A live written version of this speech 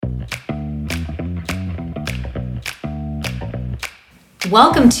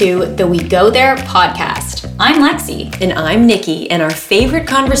Welcome to the We Go There podcast. I'm Lexi. And I'm Nikki, and our favorite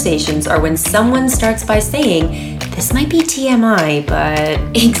conversations are when someone starts by saying, this might be TMI, but...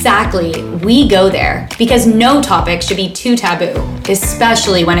 Exactly, we go there because no topic should be too taboo,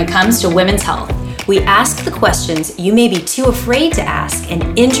 especially when it comes to women's health. We ask the questions you may be too afraid to ask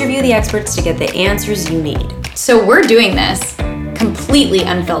and interview the experts to get the answers you need. So we're doing this completely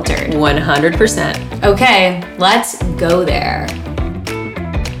unfiltered. 100%. Okay, let's go there.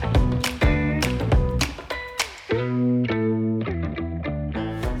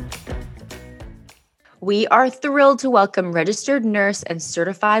 We are thrilled to welcome registered nurse and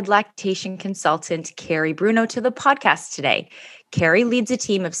certified lactation consultant, Carrie Bruno, to the podcast today. Carrie leads a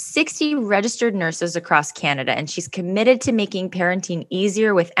team of 60 registered nurses across Canada, and she's committed to making parenting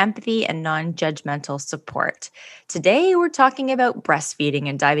easier with empathy and non-judgmental support. Today, we're talking about breastfeeding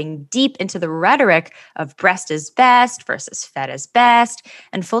and diving deep into the rhetoric of breast is best versus fed is best.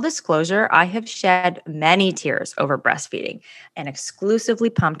 And full disclosure, I have shed many tears over breastfeeding and exclusively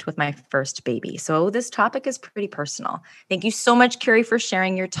pumped with my first baby. So this topic is pretty personal. Thank you so much, Carrie, for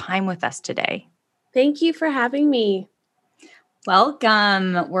sharing your time with us today. Thank you for having me.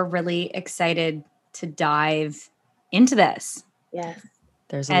 Welcome. We're really excited to dive into this. Yes.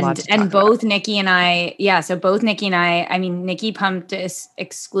 There's a lot to talk and both about. Nikki and I, Nikki pumped us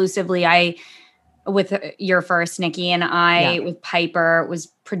exclusively. With your first, Nikki, and I with Piper was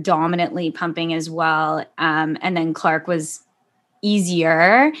predominantly pumping as well. And then Clark was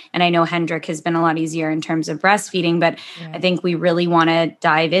easier. And I know Hendrik has been a lot easier in terms of breastfeeding, but I think we really want to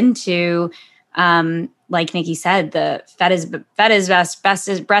dive into, like Nikki said, the fed is best,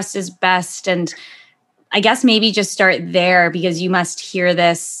 breast is best. And I guess maybe just start there because you must hear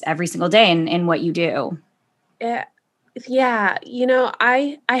this every single day in what you do. Yeah. You know,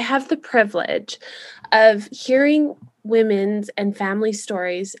 I have the privilege of hearing women's and family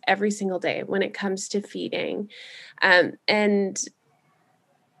stories every single day when it comes to feeding, and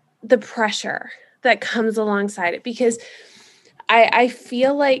the pressure that comes alongside it, because I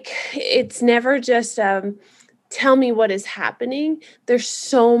feel like it's never just tell me what is happening. There's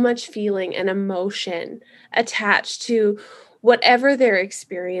so much feeling and emotion attached to whatever they're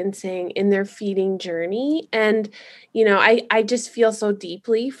experiencing in their feeding journey. And, you know, I just feel so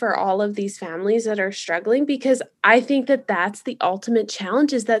deeply for all of these families that are struggling, because I think that that's the ultimate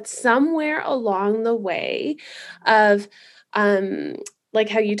challenge, is that somewhere along the way of, like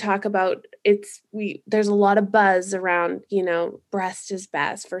how you talk about there's a lot of buzz around, you know, breast is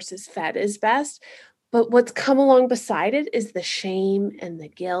best versus fed is best. But what's come along beside it is the shame and the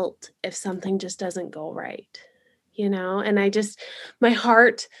guilt if something just doesn't go right, you know? And my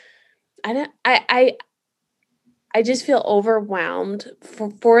heart, I just feel overwhelmed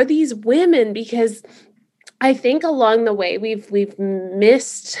for these women, because I think along the way we've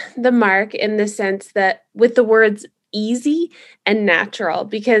missed the mark in the sense that with the words easy and natural,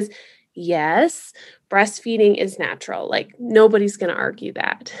 because yes, breastfeeding is natural. Like, nobody's going to argue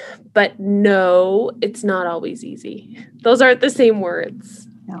that. But no, it's not always easy. Those aren't the same words.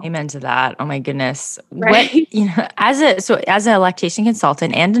 No. Amen to that. Oh my goodness. Right. As a lactation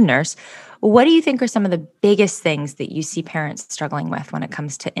consultant and a nurse, what do you think are some of the biggest things that you see parents struggling with when it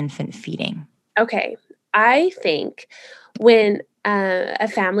comes to infant feeding? Okay. I think when a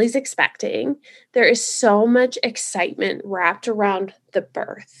family's expecting, there is so much excitement wrapped around the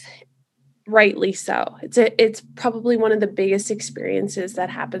birth. Rightly so. It's probably one of the biggest experiences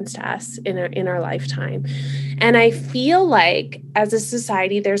that happens to us in our lifetime. And I feel like as a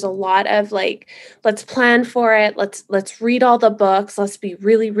society, there's a lot of like, let's plan for it. Let's read all the books. Let's be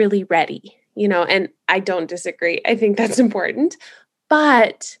really, really ready, you know, and I don't disagree. I think that's important.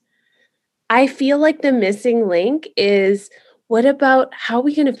 But I feel like the missing link is, what about how are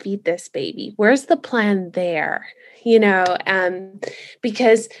we going to feed this baby? Where's the plan there? You know,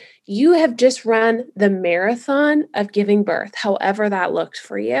 because you have just run the marathon of giving birth, however that looked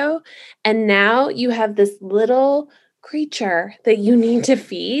for you. And now you have this little creature that you need to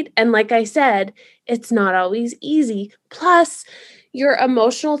feed. And like I said, it's not always easy. Plus, your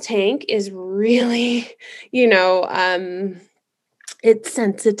emotional tank is really, you know, it's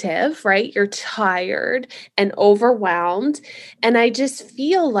sensitive, right? You're tired and overwhelmed. And I just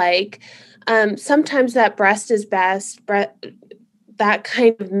feel like sometimes that breast is best, that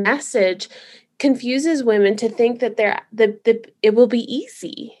kind of message confuses women to think that it will be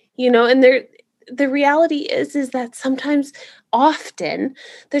easy, you know, and the reality is that sometimes, often,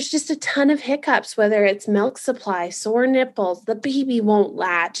 there's just a ton of hiccups, whether it's milk supply, sore nipples, the baby won't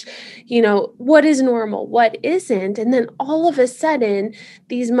latch, you know, what is normal, what isn't. And then all of a sudden,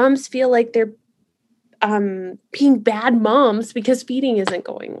 these moms feel like they're being bad moms because feeding isn't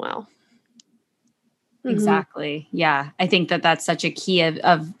going well. Exactly. Yeah. I think that that's such a key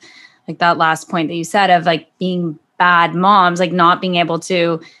of like that last point that you said of like being bad moms, like not being able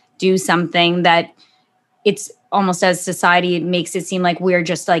to do something that it's almost as society makes it seem like we're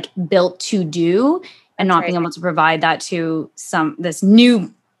just like built to do, and not being able to provide that to this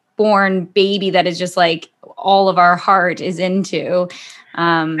newborn baby that is just like all of our heart is into.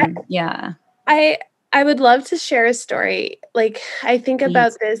 Yeah. I would love to share a story. Like I think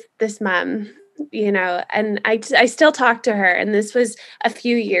about this mom, you know, and I still talk to her, and this was a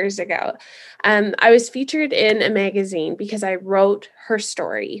few years ago. I was featured in a magazine because I wrote her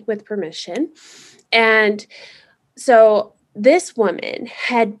story with permission. And so this woman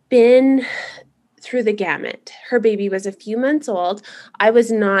had been through the gamut. Her baby was a few months old. I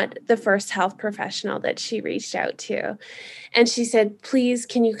was not the first health professional that she reached out to. And she said, please,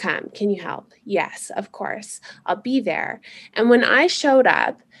 can you come? Can you help? Yes, of course. I'll be there. And when I showed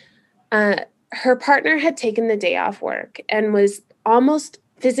up, her partner had taken the day off work and was almost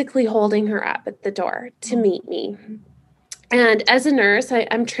physically holding her up at the door to meet me. And as a nurse,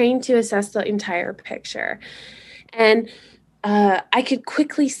 I'm trained to assess the entire picture. And I could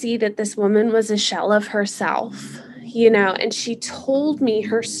quickly see that this woman was a shell of herself, you know, and she told me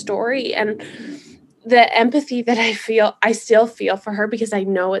her story, and the empathy that I still feel for her, because I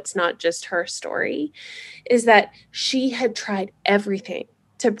know it's not just her story, is that she had tried everything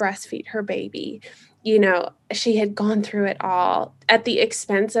to breastfeed her baby. You know, she had gone through it all at the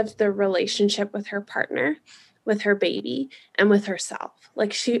expense of the relationship with her partner, with her baby, and with herself.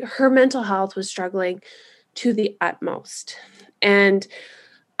 Like her mental health was struggling to the utmost. And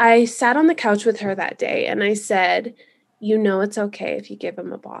I sat on the couch with her that day and I said, you know, it's okay if you give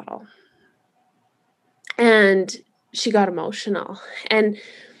him a bottle. And she got emotional. And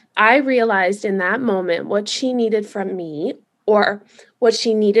I realized in that moment what she needed from me, or what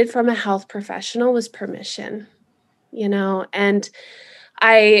she needed from a health professional, was permission, you know, and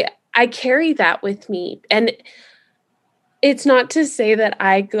I carry that with me. And it's not to say that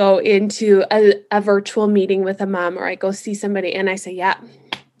I go into a virtual meeting with a mom, or I go see somebody and I say, yeah,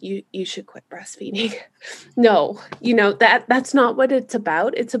 you should quit breastfeeding. No, you know, that's not what it's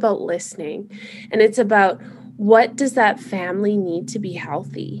about. It's about listening. And it's about, what does that family need to be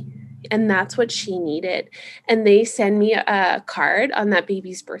healthy? And that's what she needed. And they send me a card on that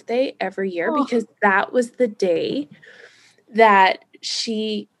baby's birthday every year, because that was the day that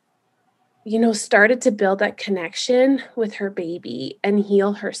she, you know, started to build that connection with her baby and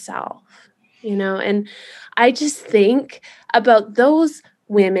heal herself, you know. And I just think about those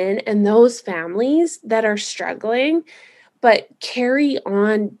women and those families that are struggling, but carry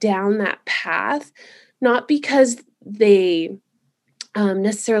on down that path, not because they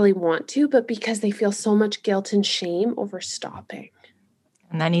necessarily want to, but because they feel so much guilt and shame over stopping.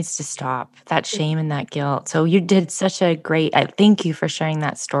 And that needs to stop, that shame and that guilt. So you did such a great, thank you for sharing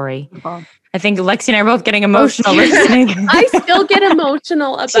that story. I think Lexi and I are both getting emotional listening. I still get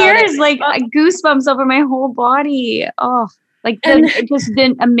emotional about tears, like goosebumps over my whole body. Oh, like just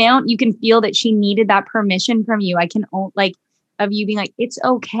the amount you can feel that she needed that permission from you. I can like, of you being like, it's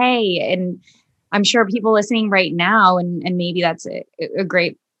okay. And I'm sure people listening right now, and maybe that's a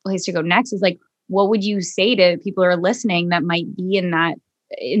great place to go next, is like, what would you say to people who are listening that might be in that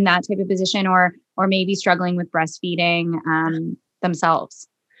type of position, or maybe struggling with breastfeeding themselves?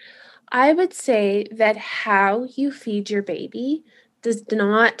 I would say that how you feed your baby does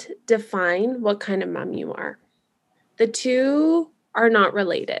not define what kind of mom you are. The two are not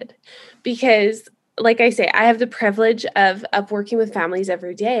related, because, like I say, I have the privilege of working with families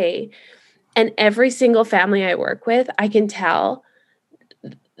every day, and every single family I work with, I can tell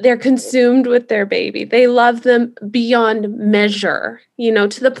they're consumed with their baby. They love them beyond measure, you know,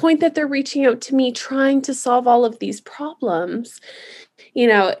 to the point that they're reaching out to me trying to solve all of these problems. You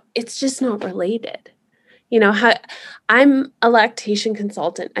know, it's just not related. You know, I'm a lactation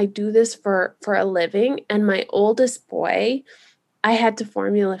consultant. I do this for a living. And my oldest boy, I had to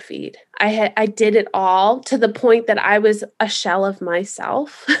formula feed. I did it all, to the point that I was a shell of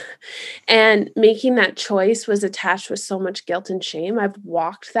myself. And making that choice was attached with so much guilt and shame. I've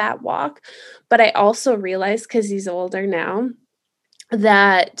walked that walk. But I also realized, because he's older now,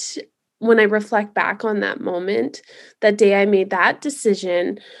 that when I reflect back on that moment, that day I made that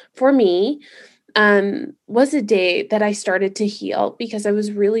decision for me, was a day that I started to heal, because I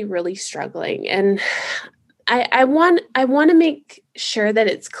was really, really struggling. And I want to make sure that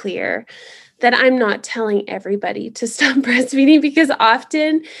it's clear that I'm not telling everybody to stop breastfeeding, because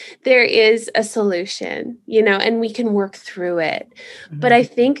often there is a solution, you know, and we can work through it. Mm-hmm. But I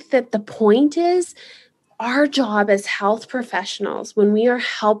think that the point is, our job as health professionals, when we are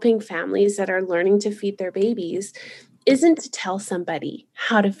helping families that are learning to feed their babies, isn't to tell somebody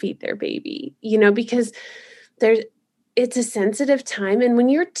how to feed their baby, because it's a sensitive time. And when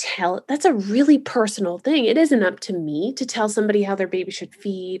that's a really personal thing. It isn't up to me to tell somebody how their baby should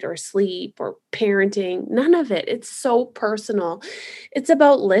feed or sleep or parenting. None of it. It's so personal. It's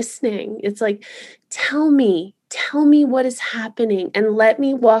about listening. It's like, tell me what is happening and let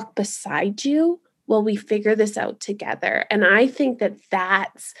me walk beside you while we figure this out together. And I think that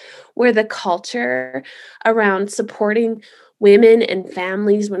that's where the culture around supporting women and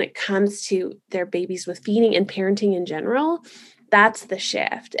families when it comes to their babies with feeding and parenting in general, that's the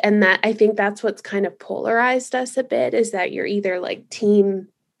shift. And that I think that's what's kind of polarized us a bit, is that you're either like team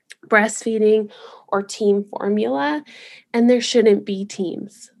breastfeeding or team formula, and there shouldn't be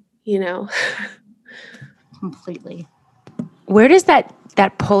teams, Completely. Where does that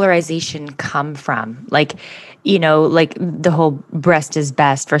polarization come from? Like the whole breast is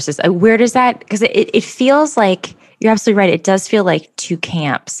best versus where does that, because it feels like you're absolutely right. It does feel like two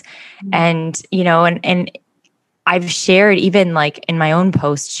camps. Mm-hmm. And I've shared, even like in my own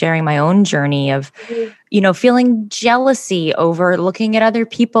post, sharing my own journey of, feeling jealousy over looking at other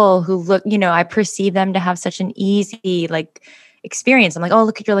people who look, I perceive them to have such an easy experience. I'm like, oh,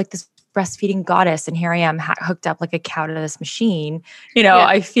 look at, you're like this breastfeeding goddess, and here I am hooked up like a cow to this machine.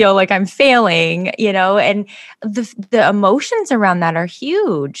 I feel like I'm failing, and the emotions around that are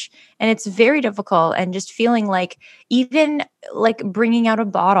huge, and it's very difficult. And just feeling like, even like bringing out a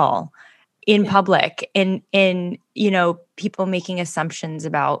bottle in public, and people making assumptions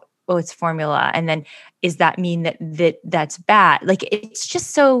about, oh, it's formula, and then does that mean that's bad? Like, it's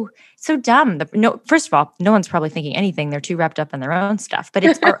just so dumb. First of all, no one's probably thinking anything. They're too wrapped up in their own stuff, but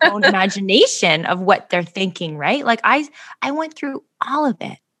it's our own imagination of what they're thinking, right? Like I went through all of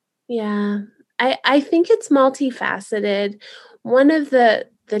it. Yeah. I think it's multifaceted. One of the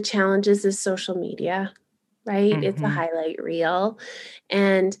challenges is social media, right? Mm-hmm. It's a highlight reel,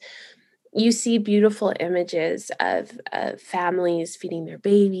 and you see beautiful images of families feeding their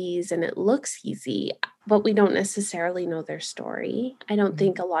babies, and it looks easy, but we don't necessarily know their story. I don't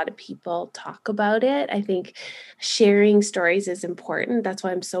think a lot of people talk about it. I think sharing stories is important. That's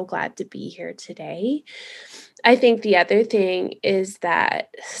why I'm so glad to be here today. I think the other thing is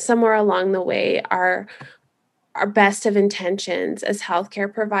that somewhere along the way, our best of intentions as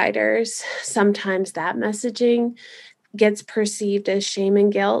healthcare providers, sometimes that messaging gets perceived as shame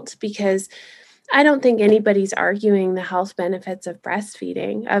and guilt, because I don't think anybody's arguing the health benefits of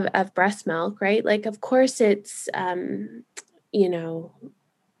breastfeeding, of breast milk, right? Like, of course it's,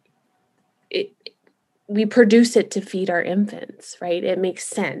 we produce it to feed our infants, right? It makes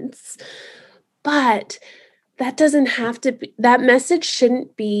sense. But that doesn't have to be, that message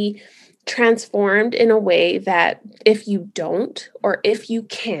shouldn't be transformed in a way that if you don't, or if you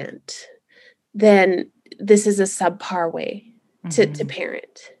can't, then this is a subpar way to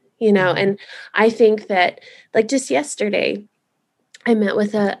parent, and I think that, like, just yesterday, I met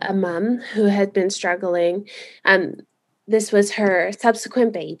with a mom who had been struggling. This was her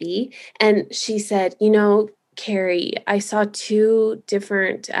subsequent baby. And she said, Carrie, I saw two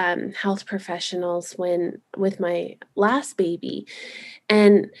different health professionals with my last baby,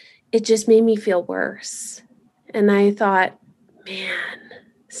 and it just made me feel worse. And I thought, man,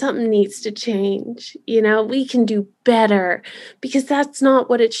 something needs to change. We can do better, because that's not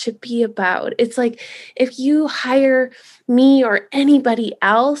what it should be about. It's like, if you hire me or anybody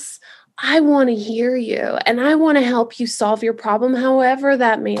else, I want to hear you and I want to help you solve your problem, however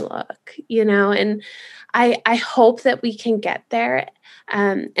that may look, and I hope that we can get there.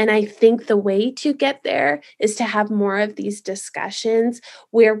 And I think the way to get there is to have more of these discussions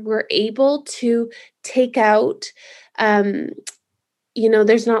where we're able to take out,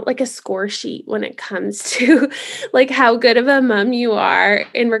 there's not like a score sheet when it comes to like how good of a mom you are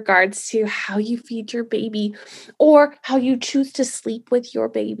in regards to how you feed your baby, or how you choose to sleep with your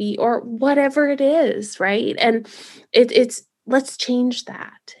baby, or whatever it is, right? And it's let's change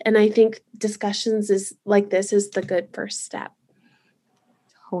that. And I think discussions like this is the good first step.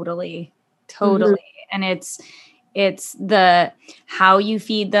 Totally. And it's the how you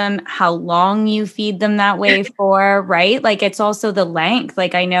feed them, how long you feed them that way for, right? Like, it's also the length.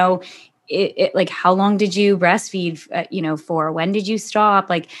 Like, I know it like, how long did you breastfeed, for? When did you stop?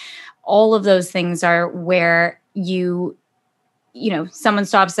 Like, all of those things are where someone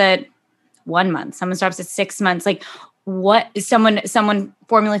stops at 1 month, someone stops at 6 months. Like, what someone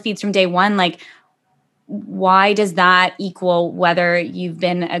formula feeds from day one, like, why does that equal whether you've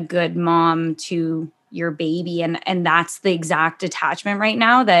been a good mom to your baby? And that's the exact attachment right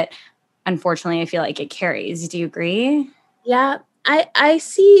now that unfortunately, I feel like it carries. Do you agree? Yeah, I can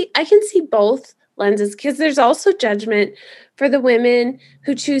see both lenses, because there's also judgment for the women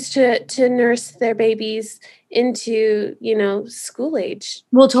who choose to nurse their babies into, school age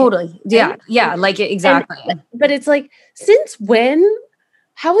Well, kids, totally. right? Yeah, like And exactly. but it's like, since when?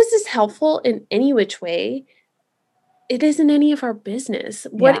 How is this helpful in any which way? It isn't any of our business.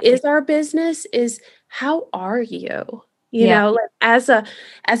 Yeah. What is our business is, how are you? Yeah. Like, as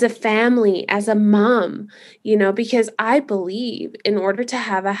a family, as a mom, because I believe in order to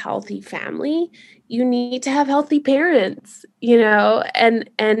have a healthy family, you need to have healthy parents,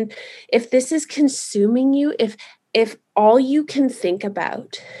 and if this is consuming you, if all you can think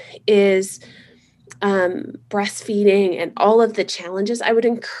about is breastfeeding and all of the challenges, I would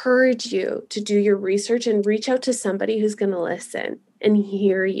encourage you to do your research and reach out to somebody who's going to listen and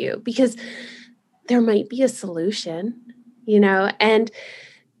hear you, because there might be a solution, and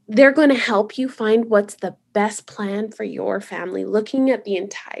they're going to help you find what's the best plan for your family, looking at the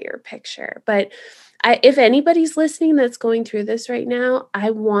entire picture. But if anybody's listening that's going through this right now,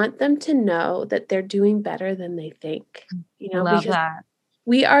 I want them to know that they're doing better than they think, Love because that.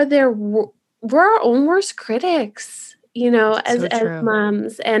 we are we're our own worst critics, as true.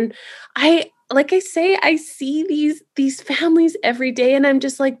 moms. And like I say, I see these families every day, and I'm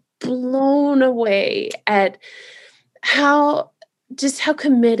just like blown away at how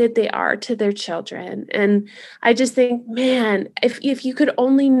committed they are to their children. And I just think, man, if you could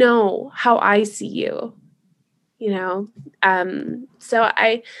only know how I see you, so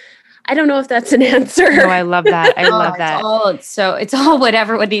I don't know if that's an answer. No, I love that. I love that. It's all what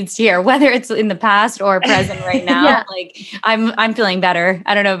everyone needs to hear, whether it's in the past or present right now. Yeah. Like I'm feeling better.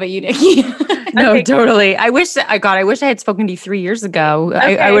 I don't know about you, Nikki. No, Okay. totally. I wish I had spoken to you 3 years ago.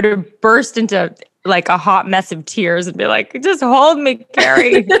 Okay. I would have burst into like a hot mess of tears and be like, just hold me,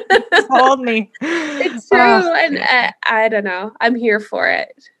 Carrie. Just hold me. It's true. And I don't know. I'm here for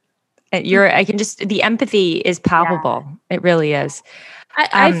it. The empathy is palpable. Yeah. It really is.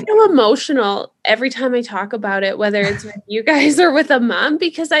 I feel emotional every time I talk about it, whether it's with you guys or with a mom,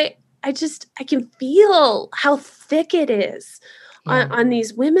 because I can feel how thick it is on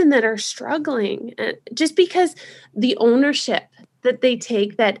these women that are struggling, just because the ownership that they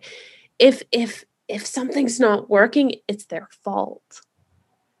take, that if something's not working, it's their fault.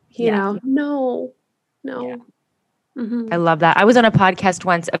 No. Yeah. Mm-hmm. I love that. I was on a podcast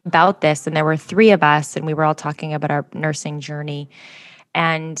once about this, and there were 3 of us, and we were all talking about our nursing journey.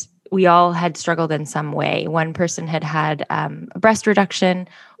 And we all had struggled in some way. One person had a breast reduction.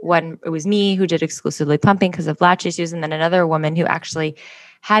 It was me who did exclusively pumping because of latch issues. And then another woman who actually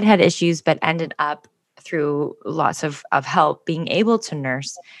had issues, but ended up through lots of help being able to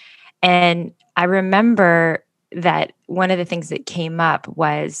nurse. And I remember that one of the things that came up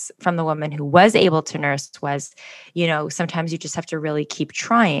was from the woman who was able to nurse was, sometimes you just have to really keep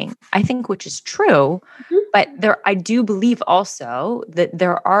trying, I think, which is true. Mm-hmm. But I do believe also that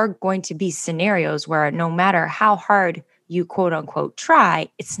there are going to be scenarios where no matter how hard you quote unquote try,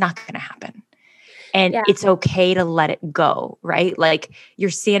 it's not going to happen. And it's okay to let it go, right? Like, your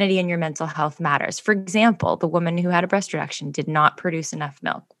sanity and your mental health matters. For example, the woman who had a breast reduction did not produce enough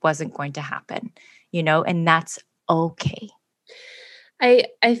milk, wasn't going to happen, and that's okay.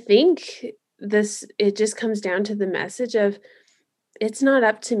 I think it just comes down to the message of, it's not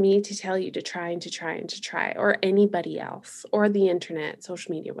up to me to tell you to try and to try and to try, or anybody else, or the internet,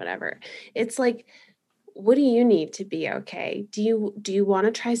 social media, whatever. It's like, what do you need to be okay? Do you want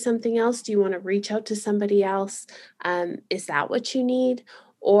to try something else? Do you want to reach out to somebody else? Is that what you need?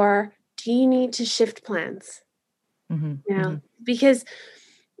 Or do you need to shift plans? Mm-hmm. Because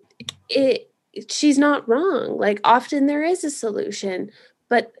she's not wrong. Like, often there is a solution,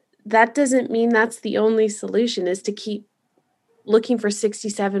 but that doesn't mean that's the only solution, is to keep looking for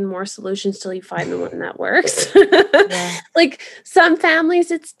 67 more solutions till you find the one that works. Like, some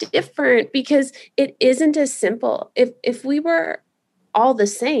families, it's different, because it isn't as simple. If we were all the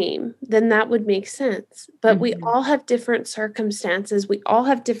same, then that would make sense. But we all have different circumstances. We all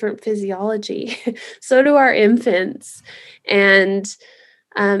have different physiology. So do our infants. And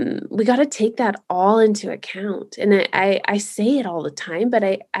we got to take that all into account. And I say it all the time, but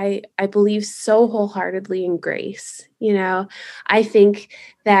I believe so wholeheartedly in grace. I think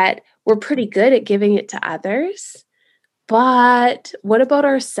that we're pretty good at giving it to others, but what about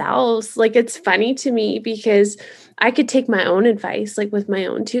ourselves? Like, it's funny to me, because I could take my own advice, like with my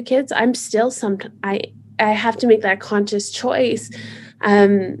own 2 kids. I'm still I have to make that conscious choice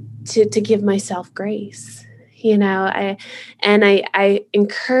to give myself grace. I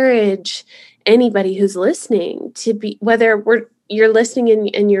encourage anybody who's listening to be, whether we're, you're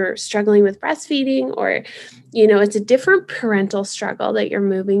listening and you're struggling with breastfeeding, or, it's a different parental struggle that you're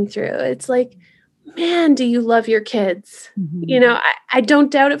moving through. It's like, man, do you love your kids? Mm-hmm. I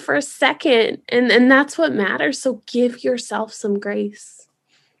don't doubt it for a second. And that's what matters. So give yourself some grace.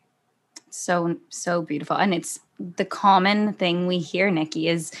 So, so beautiful. And it's the common thing we hear, Nikki,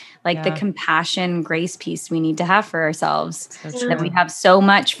 is like the compassion, grace piece we need to have for ourselves. That we have so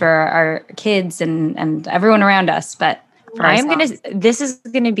much for our kids and everyone around us, but this is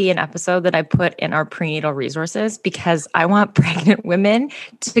going to be an episode that I put in our prenatal resources, because I want pregnant women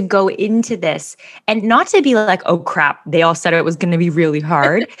to go into this and not to be like, oh crap, they all said it was going to be really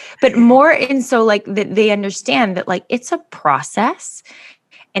hard, but more in so like that they understand that like it's a process.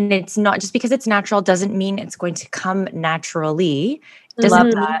 And it's not just because it's natural doesn't mean it's going to come naturally.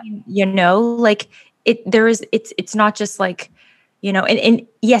 Doesn't mean, like it's not just like, and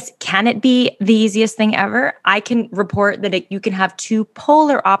yes, can it be the easiest thing ever? I can report that you can have two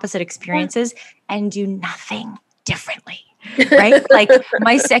polar opposite experiences and do nothing differently, right? Like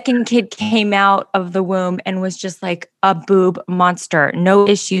my second kid came out of the womb and was just like a boob monster. No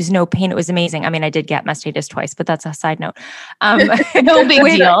issues, no pain. It was amazing. I mean, I did get mastitis twice, but that's a side note. No big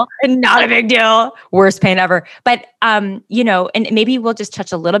deal. Not a big deal. Worst pain ever. But, and maybe we'll just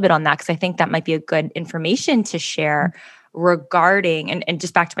touch a little bit on that, because I think that might be a good information to share regarding, and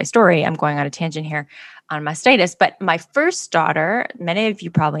just back to my story, I'm going on a tangent here on mastitis, but my first daughter, many of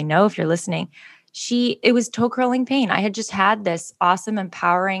you probably know if you're listening, it was toe curling pain. I had just had this awesome,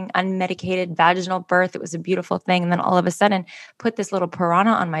 empowering, unmedicated vaginal birth. It was a beautiful thing. And then all of a sudden put this little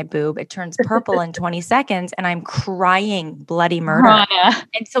piranha on my boob. It turns purple in 20 seconds and I'm crying bloody murder.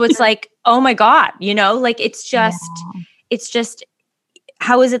 And so it's like, oh my God, like it's just,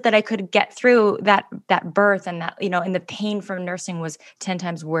 how is it that I could get through that birth, and that, and the pain from nursing was 10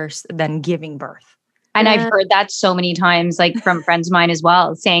 times worse than giving birth. And I've heard that so many times, like from friends of mine as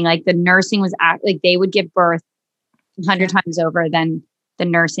well, saying like the nursing was like they would give birth 100 times over than the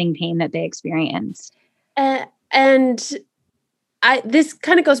nursing pain that they experienced. And this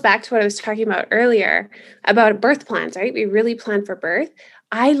kind of goes back to what I was talking about earlier about birth plans, right? We really plan for birth.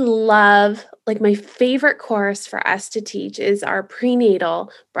 I love, like, my favorite course for us to teach is our prenatal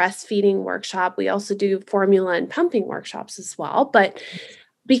breastfeeding workshop. We also do formula and pumping workshops as well, but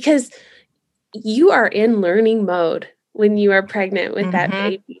because you are in learning mode when you are pregnant with that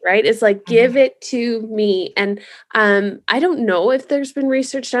baby, right? It's like, give it to me. And I don't know if there's been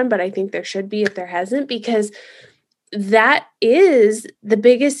research done, but I think there should be if there hasn't, because that is the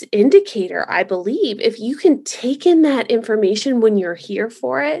biggest indicator, I believe. If you can take in that information when you're here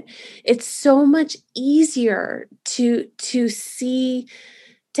for it, it's so much easier to see,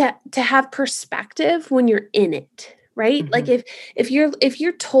 to have perspective when you're in it, right? Like if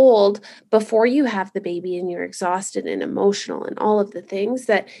you're told before you have the baby and you're exhausted and emotional and all of the things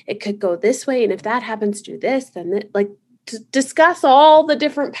that it could go this way, and if that happens, do this, then to discuss all the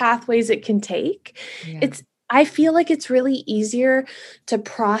different pathways it can take. I feel like it's really easier to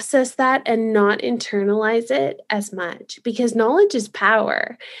process that and not internalize it as much, because knowledge is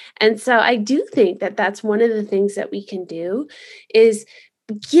power. And so I do think that that's one of the things that we can do is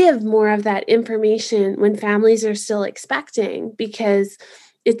give more of that information when families are still expecting, because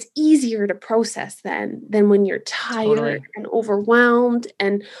it's easier to process than when you're tired and overwhelmed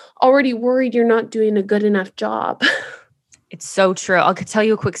and already worried you're not doing a good enough job. It's so true. I'll tell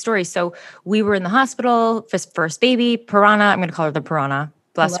you a quick story. So we were in the hospital, first baby, Piranha. I'm going to call her the Piranha.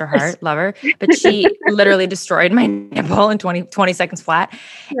 Bless her heart. Love her. But she literally destroyed my nipple in 20 seconds flat.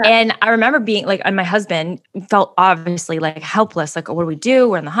 Yeah. And I remember being like, and my husband felt obviously like helpless. Like, oh, what do we do?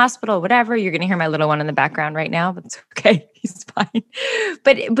 We're in the hospital, whatever. You're going to hear my little one in the background right now, but it's okay. He's fine.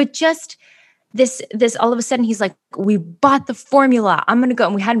 But just this all of a sudden, he's like, we bought the formula. I'm going to go.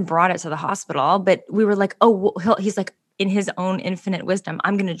 And we hadn't brought it to the hospital, but we were like, oh, he's like, in his own infinite wisdom,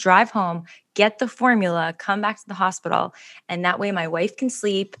 I'm going to drive home, get the formula, come back to the hospital. And that way my wife can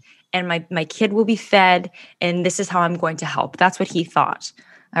sleep and my kid will be fed. And this is how I'm going to help. That's what he thought.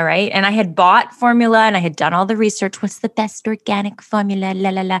 All right. And I had bought formula and I had done all the research. What's the best organic formula? La,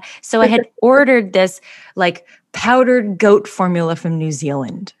 la, la. So I had ordered this like powdered goat formula from New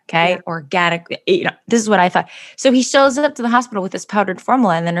Zealand. Okay. Yeah. Organic. This is what I thought. So he shows up to the hospital with this powdered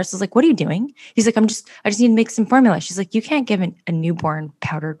formula. And the nurse is like, what are you doing? He's like, I just need to make some formula. She's like, you can't give a newborn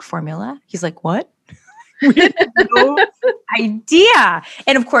powdered formula. He's like, what? We had no idea.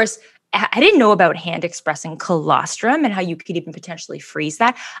 And of course, I didn't know about hand expressing colostrum and how you could even potentially freeze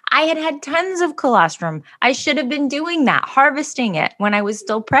that. I had tons of colostrum. I should have been doing that, harvesting it when I was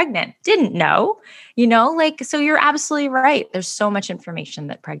still pregnant. Didn't know, so you're absolutely right. There's so much information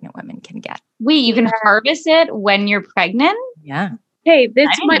that pregnant women can get. Wait, you can harvest it when you're pregnant? Yeah. Hey,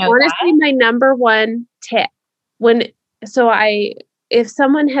 that's honestly my number one tip. If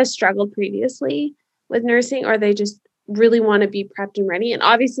someone has struggled previously with nursing, or they just really want to be prepped and ready, and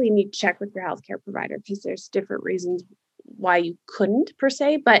obviously you need to check with your healthcare provider because there's different reasons why you couldn't per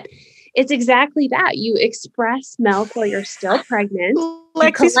se, but it's exactly that. You express milk while you're still pregnant.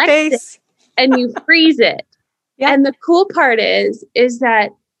 Lexi's face. And you freeze it. Yeah. And the cool part is that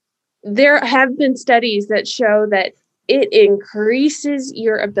there have been studies that show that it increases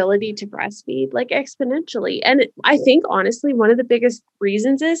your ability to breastfeed like exponentially. And I think honestly, one of the biggest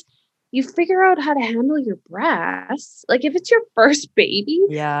reasons is you figure out how to handle your breasts. Like if it's your first baby,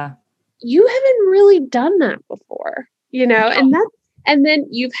 you haven't really done that before, and then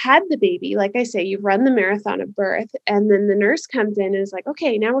you've had the baby. Like I say, you've run the marathon of birth, and then the nurse comes in and is like,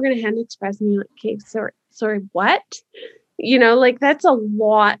 okay, now we're going to hand express. And you're like, okay, sorry, what? That's a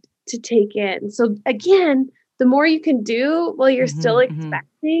lot to take in. So again, the more you can do while you're still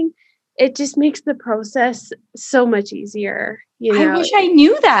expecting, it just makes the process so much easier. I wish I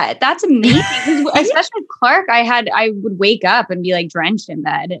knew that. That's amazing. Especially with Clark, I would wake up and be like drenched in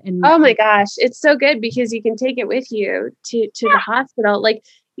bed. And oh my gosh, it's so good because you can take it with you to the hospital. Like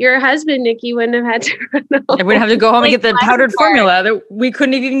your husband, Nikki, wouldn't have had to run home. I wouldn't have to go home and get the powdered formula that we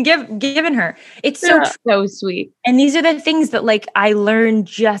couldn't have even given her. It's so sweet. And these are the things that like I learned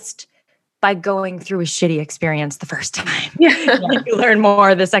just by going through a shitty experience the first time. You learn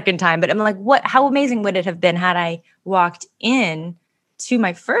more the second time. But I'm like, how amazing would it have been had I walked in to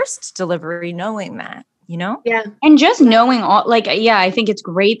my first delivery knowing that, Yeah. And just knowing I think it's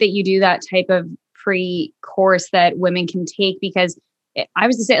great that you do that type of pre-course that women can take, because I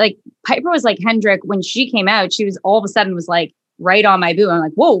was to say, like, Piper was like Hendrik when she came out, she was all of a sudden was like right on my boob. I'm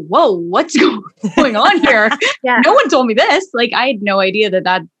like, whoa, what's going on here? No one told me this. Like, I had no idea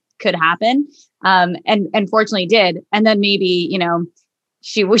that could happen. And fortunately did. And then maybe,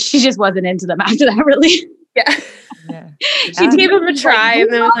 she just wasn't into them after that, really. Yeah. She gave him a try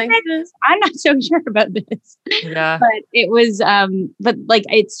and then was like, I'm not so sure about this. Yeah. But it was, but like,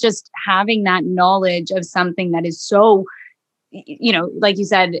 it's just having that knowledge of something that is so, like you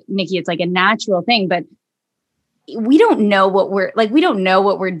said, Nikki, it's like a natural thing, but we don't know what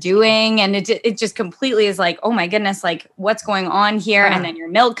we're doing. And it just completely is like, oh my goodness, like what's going on here? And then your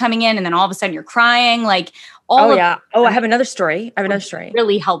milk coming in and then all of a sudden you're crying, like I have another story.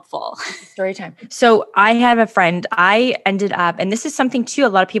 Really helpful. Story time. So I have a friend, I ended up, and this is something too, a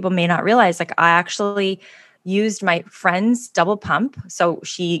lot of people may not realize, like I actually used my friend's double pump. So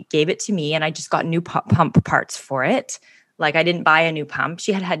she gave it to me and I just got new pump parts for it. Like I didn't buy a new pump.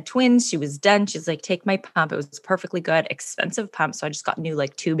 She had twins. She was done. She's like, take my pump. It was perfectly good, expensive pump. So I just got new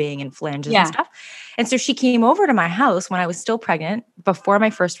like tubing and flanges and stuff. And so she came over to my house when I was still pregnant before my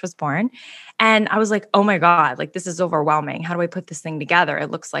first was born. And I was like, oh my God, like this is overwhelming. How do I put this thing together?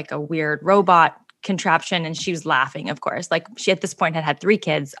 It looks like a weird robot contraption. And she was laughing, of course. Like she at this point had 3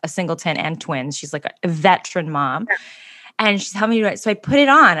 kids, a singleton and twins. She's like a veteran mom. Yeah. And she's telling me to do it. So I put it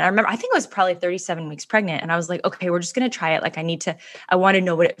on. And I remember, I think I was probably 37 weeks pregnant. And I was like, okay, we're just going to try it. Like I want to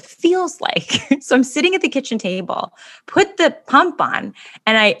know what it feels like. So I'm sitting at the kitchen table, put the pump on,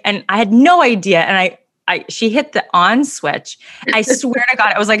 and I had no idea. And she hit the on switch. I swear to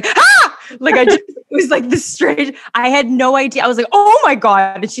God, I was like, ah! Like it was like this strange, I had no idea. I was like, oh my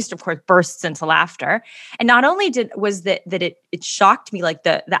God. And she of course bursts into laughter. And not only it shocked me, like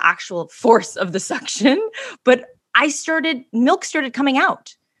the actual force of the suction, but milk started coming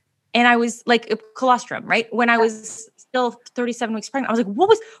out, and I was like colostrum, right? When I was still 37 weeks pregnant, I was like, what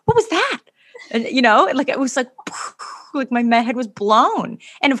was that? And like it was like my head was blown.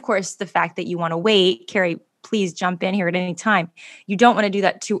 And of course the fact that you want to wait, Carrie, please jump in here at any time. You don't want to do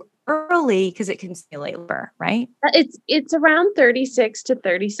that too early because it can stimulate labor, right? It's around 36 to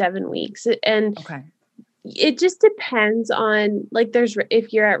 37 weeks. And okay. It just depends on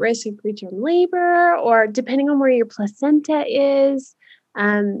if you're at risk of preterm labor, or depending on where your placenta is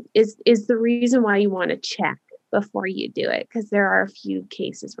the reason why you want to check before you do it. Because there are a few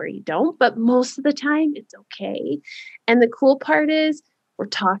cases where you don't, but most of the time it's okay. And the cool part is we're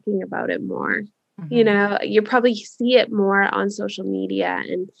talking about it more. Mm-hmm. You probably see it more on social media.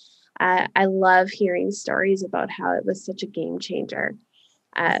 And I love hearing stories about how it was such a game changer.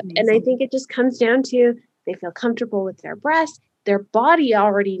 And I think it just comes down to, they feel comfortable with their breasts. Their body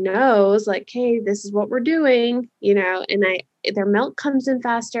already knows, like, hey, this is what we're doing, and their milk comes in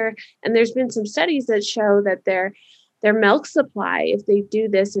faster. And there's been some studies that show that their milk supply, if they do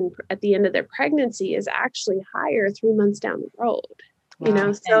this at the end of their pregnancy, is actually higher 3 months down the road.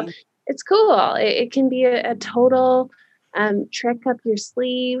 Wow. So it's cool. It can be a total trick up your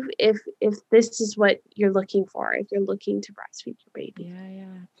sleeve if this is what you're looking for, if you're looking to breastfeed your baby.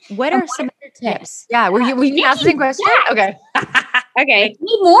 Yeah. What are some other tips? Yeah. Were you asking the question? Yeah. Okay. Okay.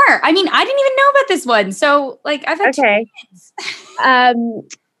 Need more. I mean, I didn't even know about this one. So like I've had 2 kids.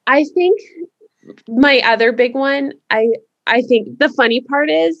 I think my other big one, I think the funny part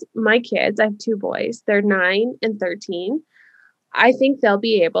is my kids, I have 2 boys, they're 9 and 13. I think they'll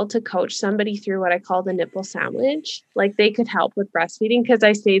be able to coach somebody through what I call the nipple sandwich. Like they could help with breastfeeding because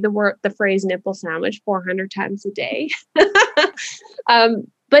I say the phrase nipple sandwich 400 times a day.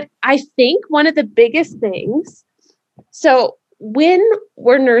 But I think one of the biggest things, so when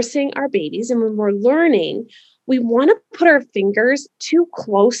we're nursing our babies and when we're learning, we want to put our fingers too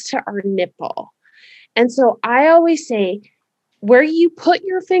close to our nipple. And so I always say, where you put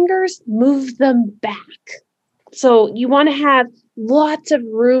your fingers, move them back. So you want to have lots of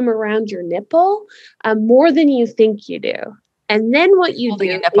room around your nipple, more than you think you do. And then what you holding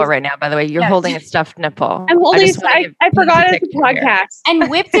do a nipple right now, by the way. You're holding a stuffed nipple. I'm holding I forgot it's a podcast. And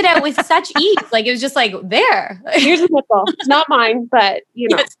whipped it out with such ease. Like it was just like there. Here's a nipple. It's not mine, but you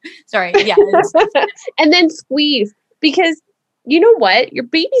know. Yes. Sorry. Yeah. And then squeeze, because you know what? Your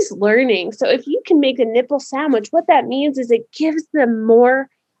baby's learning. So if you can make a nipple sandwich, what that means is it gives them more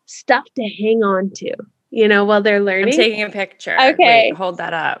stuff to hang on to, you know, while they're learning. I'm taking a picture. Okay. Wait, hold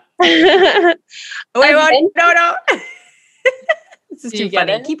that up. Wait, no. This is too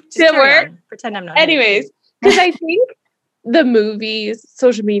funny. Just carry on. Pretend I'm not. Anyways, because I think the movies,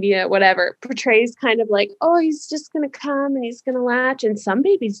 social media, whatever, portrays kind of like, oh, he's just going to come and he's going to latch. And some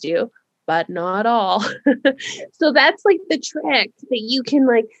babies do, but not all. So that's like the trick, that you can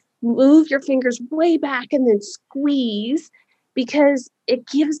like move your fingers way back and then squeeze, because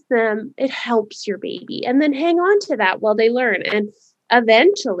it helps your baby, and then hang on to that while they learn. And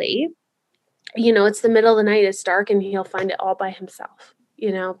eventually, you know, it's the middle of the night, it's dark, and he'll find it all by himself,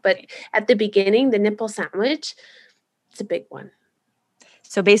 you know. But at the beginning, the nipple sandwich, it's a big one.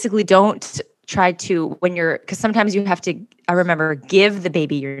 So basically, don't try to, because sometimes you have to, I remember, give the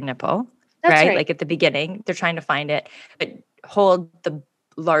baby your nipple, right? Like at the beginning, they're trying to find it, but hold the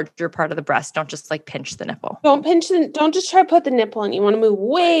larger part of the breast. Don't just like pinch the nipple. Don't just try to put the nipple in. You want to move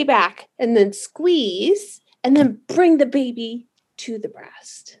way back and then squeeze and then bring the baby to the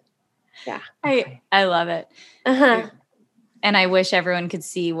breast. Yeah. I love it. And I wish everyone could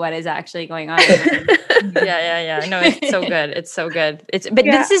see what is actually going on. Yeah. No, it's so good. It's so good.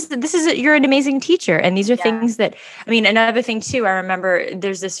 This is you're an amazing teacher. And these are things that, I mean, another thing too, I remember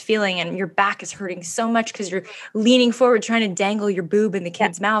there's this feeling and your back is hurting so much because you're leaning forward, trying to dangle your boob in the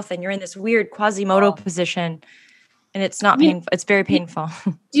kid's mouth. And you're in this weird Quasimodo position. And it's not painful. It's very painful.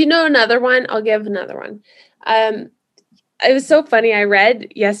 Do you know another one? I'll give another one. It was so funny. I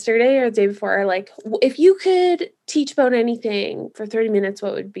read yesterday or the day before, like, if you could teach about anything for 30 minutes,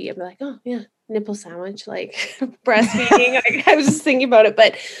 what would it be? I'd be like, oh yeah, nipple sandwich, like breastfeeding. I was just thinking about it.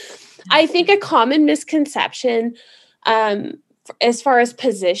 But I think a common misconception, as far as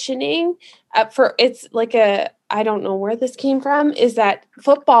positioning, it's like I don't know where this came from, is that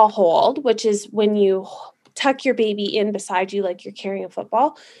football hold, which is when you tuck your baby in beside you like you're carrying a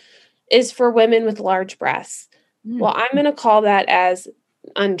football, is for women with large breasts. Well, I'm going to call that as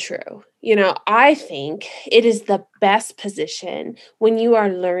untrue. You know, I think it is the best position when you are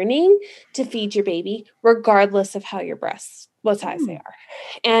learning to feed your baby, regardless of how your breasts, what size they are.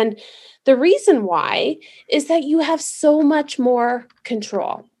 And the reason why is that you have so much more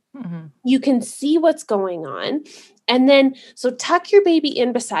control. Mm-hmm. You can see what's going on. And then, so tuck your baby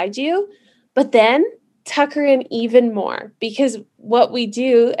in beside you, but then tuck her in even more, because what we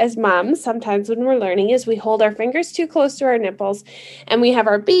do as moms sometimes when we're learning is we hold our fingers too close to our nipples and we have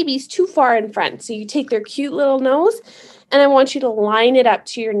our babies too far in front. So you take their cute little nose and I want you to line it up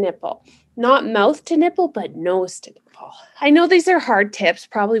to your nipple, not mouth to nipple, but nose to nipple. I know these are hard tips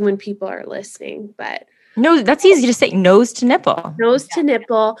probably when people are listening, but no, that's easy to say. Nose to nipple. Nose to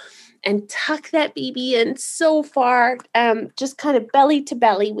nipple. And tuck that baby in so far, just kind of belly to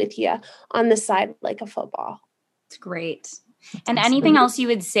belly with you on the side like a football. It's great. And anything else you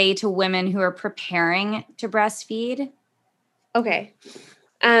would say to women who are preparing to breastfeed? Okay.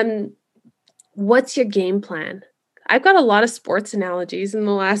 What's your game plan? I've got a lot of sports analogies in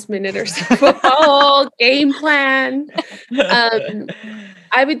the last minute or so. Football, game plan.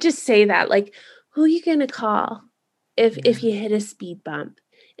 I would just say that, like, who are you going to call if you hit a speed bump?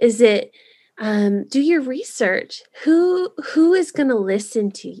 Is it, do your research. Who is going to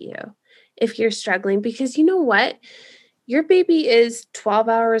listen to you if you're struggling? Because you know what? Your baby is 12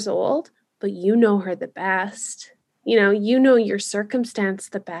 hours old, but you know her the best. You know your circumstance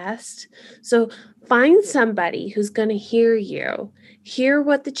the best. So find somebody who's going to hear you, hear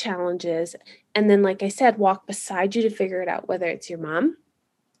what the challenge is, and then, like I said, walk beside you to figure it out, whether it's your mom,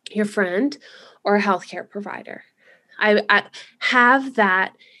 your friend, or a healthcare provider. I have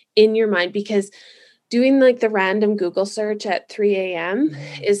that in your mind, because doing like the random Google search at 3 a.m.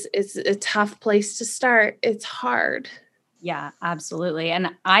 is a tough place to start. It's hard. Yeah, absolutely. And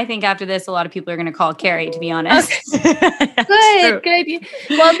I think after this, a lot of people are going to call Carrie, to be honest. Good.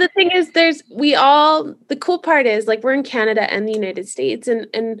 Well, the thing is, the cool part is, like, we're in Canada and the United States,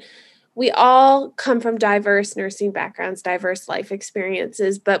 and we all come from diverse nursing backgrounds, diverse life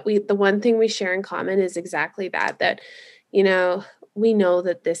experiences. But the one thing we share in common is exactly that, we know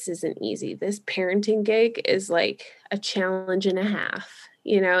that this isn't easy. This parenting gig is like a challenge and a half,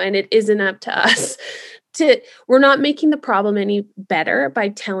 and it isn't up to us. We're not making the problem any better by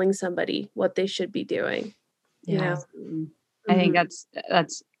telling somebody what they should be doing. Yeah. I think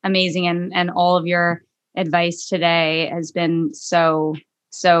that's amazing. And all of your advice today has been so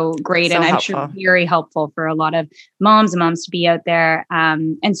great. And I'm sure very helpful for a lot of moms to be out there.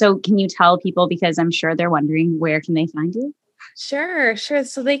 And so can you tell people, because I'm sure they're wondering, where can they find you? Sure.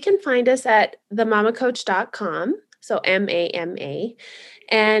 So they can find us at themamacoach.com. So MAMA,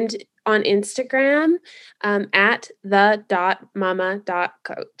 and on Instagram at the.mama.coach.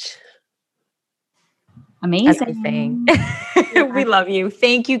 Amazing. We love you.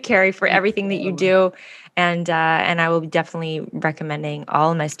 Thank you, Carrie, for everything that you do. And I will be definitely recommending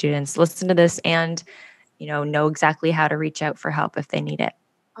all of my students listen to this and, know exactly how to reach out for help if they need it.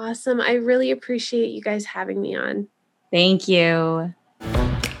 Awesome. I really appreciate you guys having me on. Thank you.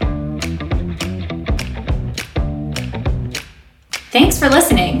 Thanks for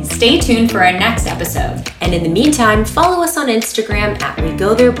listening. Stay tuned for our next episode. And in the meantime, follow us on Instagram at We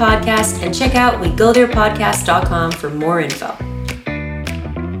Go There Podcast and check out wegotherepodcast.com for more info.